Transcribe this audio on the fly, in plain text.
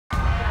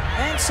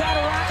side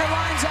of Rocker,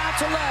 lines out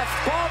to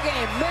left. Ball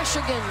game,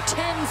 Michigan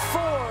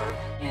 10-4.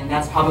 And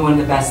that's probably one of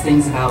the best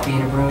things about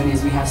being a Bruin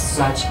is we have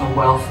such a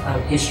wealth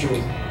of history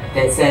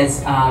that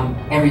says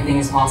everything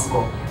is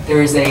possible.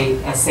 There is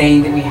a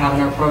saying that we have in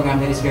our program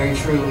that is very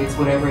true. It's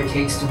whatever it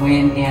takes to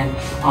win, and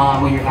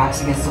when your back's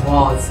against the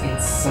wall,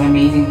 it's some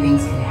amazing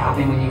things can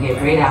happen when you get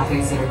great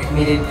athletes that are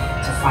committed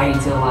to fighting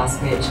to the last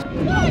pitch.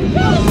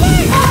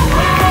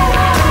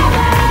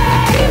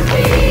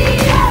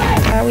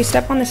 We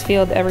step on this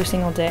field every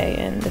single day,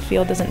 and the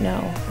field doesn't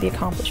know the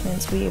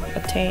accomplishments we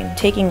obtain.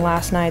 Taking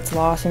last night's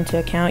loss into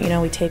account,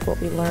 we take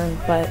what we learned,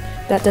 but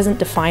that doesn't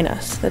define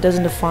us. That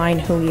doesn't define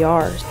who we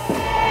are.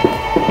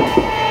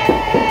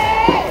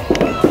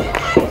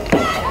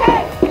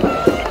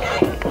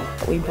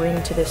 We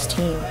bring to this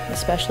team,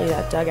 especially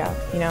that dugout.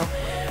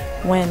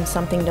 When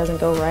something doesn't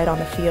go right on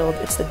the field,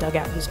 it's the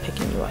dugout who's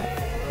picking you up.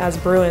 As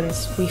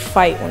Bruins, we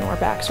fight when our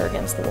backs are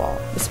against the wall,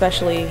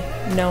 especially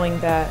knowing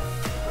that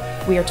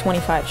we are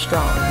 25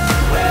 strong.